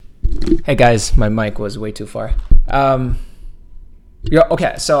Hey guys, my mic was way too far.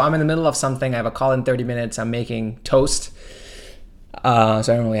 Okay, so I'm in the middle of something. I have a call in 30 minutes. I'm making toast. So I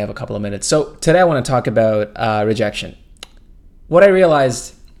don't really have a couple of minutes. So today I want to talk about rejection. What I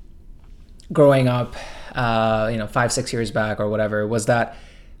realized growing up, 5-6 years back or whatever, was that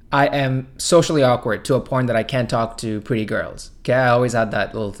I am socially awkward to a point that I can't talk to pretty girls. Okay, I always had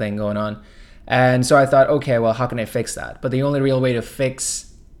that little thing going on. And so I thought, okay, well, how can I fix that? But the only real way to fix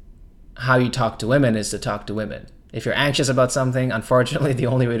how you talk to women is to talk to women. If you're anxious about something, unfortunately, the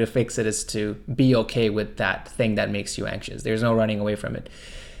only way to fix it is to be okay with that thing that makes you anxious. There's no running away from it.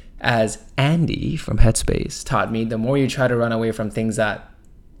 As Andy from Headspace taught me, the more you try to run away from things that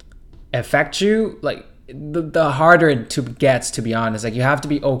affect you, like the harder it gets, to be honest. Like, you have to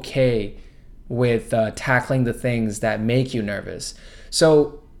be okay with tackling the things that make you nervous.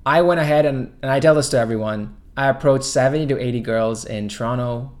 So I went ahead and I tell this to everyone. I approached 70 to 80 girls in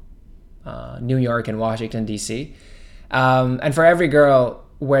Toronto, New York, and Washington, D.C. And for every girl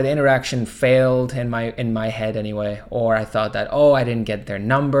where the interaction failed in my head anyway, or I thought that, I didn't get their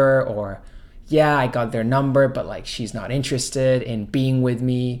number, or yeah, I got their number, but like she's not interested in being with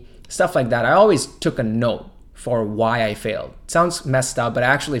me, stuff like that. I always took a note for why I failed. It sounds messed up, but I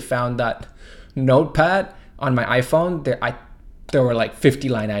actually found that notepad on my iPhone. There were like 50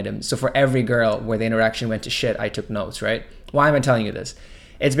 line items. So for every girl where the interaction went to shit, I took notes, right? Why am I telling you this?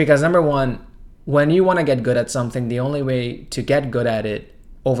 It's because, number one, when you want to get good at something, the only way to get good at it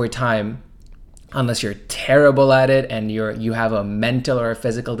over time, unless you're terrible at it and you have a mental or a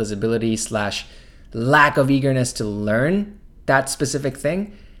physical disability / lack of eagerness to learn that specific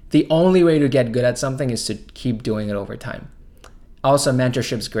thing, the only way to get good at something is to keep doing it over time. Also,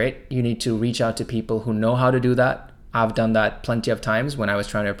 mentorship's great. You need to reach out to people who know how to do that. I've done that plenty of times when I was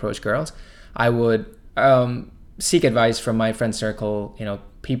trying to approach girls. I would seek advice from my friend circle,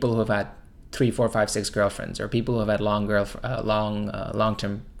 people who have had 3, 4, 5, 6 girlfriends, or people who have had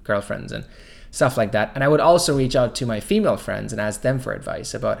long-term girlfriends and stuff like that. And I would also reach out to my female friends and ask them for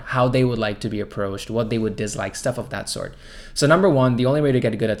advice about how they would like to be approached, what they would dislike, stuff of that sort. So number one, the only way to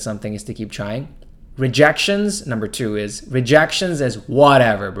get good at something is to keep trying. Rejections, number two, is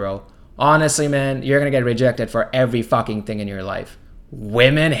whatever, bro. Honestly, man, you're gonna get rejected for every fucking thing in your life.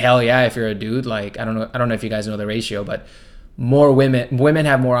 Women, hell yeah, if you're a dude. Like, I don't know if you guys know the ratio, but more women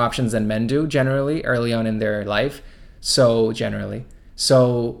have more options than men do generally early on in their life. So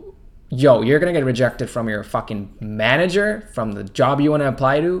you're gonna get rejected from your fucking manager, from the job you want to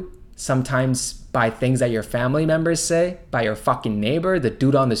apply to, sometimes by things that your family members say, by your fucking neighbor, the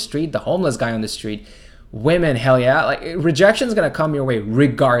dude on the street, the homeless guy on the street. Women, hell yeah, like, rejection is gonna come your way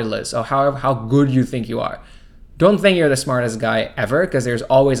regardless of how good you think you are. Don't think you're the smartest guy ever, because there's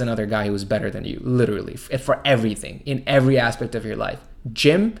always another guy who's better than you, literally, for everything, in every aspect of your life.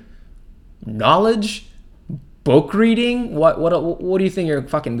 Gym, knowledge, book reading, what do you think you're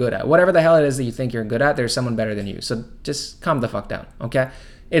fucking good at? Whatever the hell it is that you think you're good at, there's someone better than you. So just calm the fuck down, okay?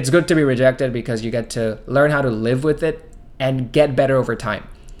 It's good to be rejected because you get to learn how to live with it and get better over time.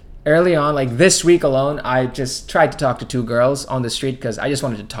 Early on, like this week alone, I just tried to talk to 2 girls on the street because I just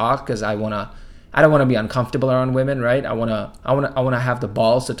wanted to talk, because I don't want to be uncomfortable around women, right? I want to have the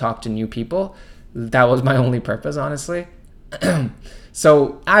balls to talk to new people. That was my only purpose, honestly.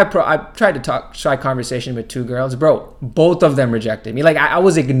 So I tried to try conversation with 2 girls. Bro, both of them rejected me. Like, I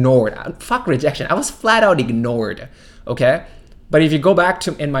was ignored. Fuck rejection. I was flat out ignored, okay? But if you go back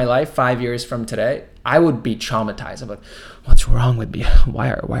to in my life 5 years from today, I would be traumatized. I'm like, what's wrong with me? Why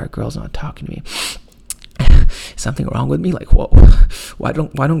are girls not talking to me? Something wrong with me? Like, whoa, why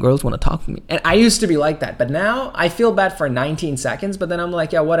don't girls want to talk to me? And I used to be like that, but now I feel bad for 19 seconds, but then I'm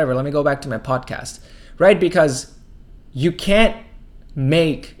like, yeah, whatever, let me go back to my podcast, right? Because you can't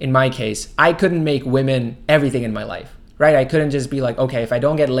in my case, I couldn't make women everything in my life, right? I couldn't just be like, okay, if I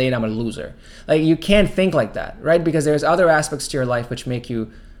don't get laid, I'm a loser. Like, you can't think like that, right? Because there's other aspects to your life which make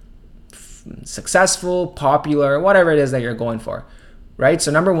you successful, popular, whatever it is that you're going for. Right?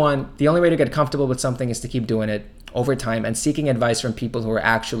 So number one, the only way to get comfortable with something is to keep doing it over time and seeking advice from people who are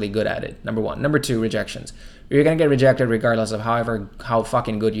actually good at it. Number one. Number two, rejections. You're going to get rejected regardless of how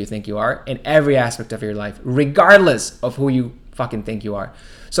fucking good you think you are in every aspect of your life, regardless of who you fucking think you are.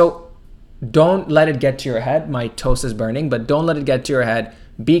 So don't let it get to your head. My toast is burning, but don't let it get to your head.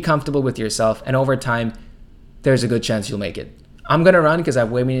 Be comfortable with yourself, and over time, there's a good chance you'll make it. I'm going to run because I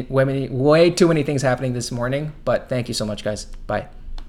have way too many things happening this morning, but thank you so much, guys. Bye.